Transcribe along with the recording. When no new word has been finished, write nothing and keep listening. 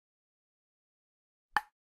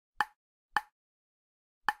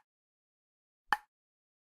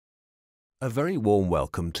A very warm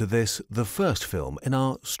welcome to this, the first film in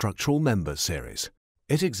our Structural Members series.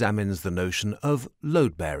 It examines the notion of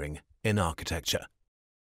load-bearing in architecture.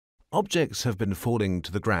 Objects have been falling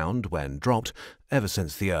to the ground when dropped ever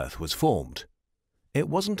since the Earth was formed. It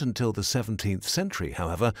wasn't until the 17th century,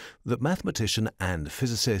 however, that mathematician and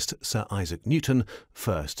physicist Sir Isaac Newton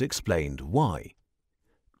first explained why.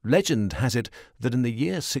 Legend has it that in the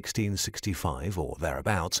year 1665 or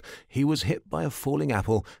thereabouts, he was hit by a falling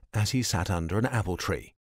apple as he sat under an apple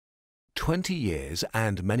tree. 20 years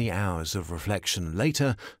and many hours of reflection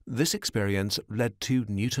later, this experience led to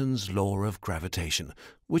Newton's law of gravitation,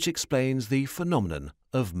 which explains the phenomenon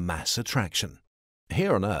of mass attraction.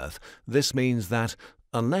 Here on Earth, this means that,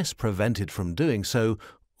 unless prevented from doing so,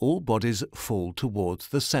 all bodies fall towards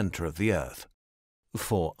the center of the Earth.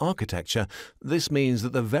 For architecture, this means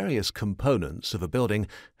that the various components of a building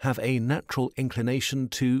have a natural inclination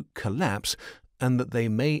to collapse and that they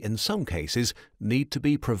may, in some cases, need to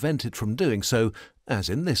be prevented from doing so, as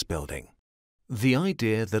in this building. The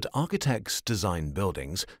idea that architects design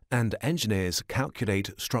buildings and engineers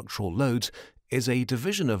calculate structural loads is a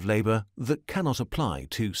division of labor that cannot apply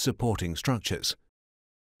to supporting structures.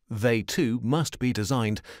 They too must be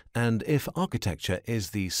designed, and if architecture is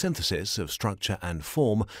the synthesis of structure and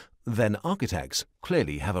form, then architects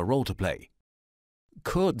clearly have a role to play.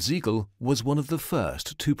 Kurt Siegel was one of the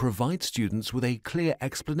first to provide students with a clear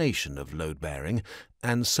explanation of load-bearing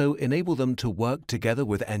and so enable them to work together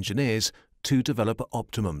with engineers to develop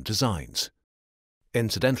optimum designs.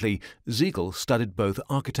 Incidentally, Siegel studied both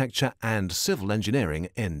architecture and civil engineering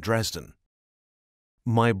in Dresden.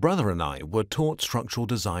 My brother and I were taught structural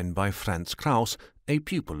design by Franz Krauss, a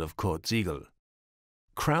pupil of Kurt Siegel.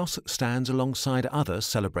 Krauss stands alongside other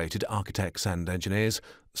celebrated architects and engineers,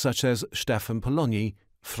 such as Stefan Polanyi,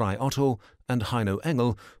 Frei Otto, and Heino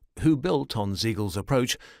Engel, who built on Siegel's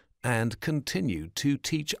approach and continued to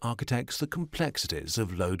teach architects the complexities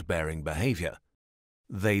of load-bearing behavior.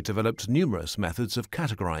 They developed numerous methods of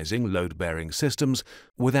categorizing load-bearing systems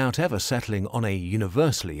without ever settling on a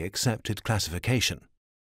universally accepted classification.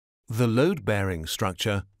 The load-bearing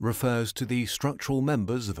structure refers to the structural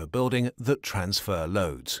members of a building that transfer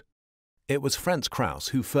loads. It was Franz Krauss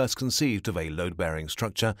who first conceived of a load-bearing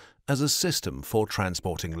structure as a system for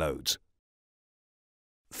transporting loads.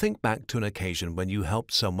 Think back to an occasion when you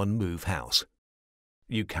helped someone move house.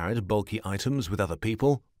 You carried bulky items with other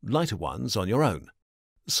people, lighter ones on your own.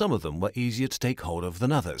 Some of them were easier to take hold of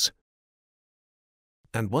than others.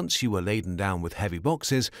 And once you were laden down with heavy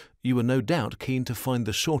boxes, you were no doubt keen to find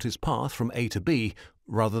the shortest path from A to B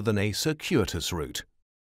rather than a circuitous route.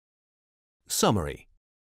 Summary.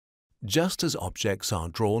 Just as objects are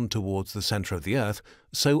drawn towards the center of the Earth,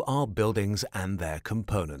 so are buildings and their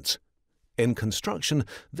components. In construction,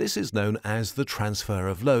 this is known as the transfer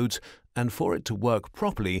of loads, and for it to work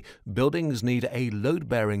properly, buildings need a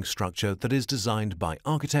load-bearing structure that is designed by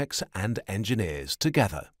architects and engineers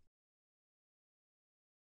together.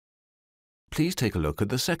 Please take a look at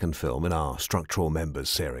the second film in our Structural Members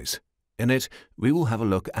series. In it, we will have a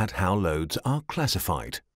look at how loads are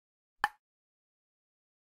classified.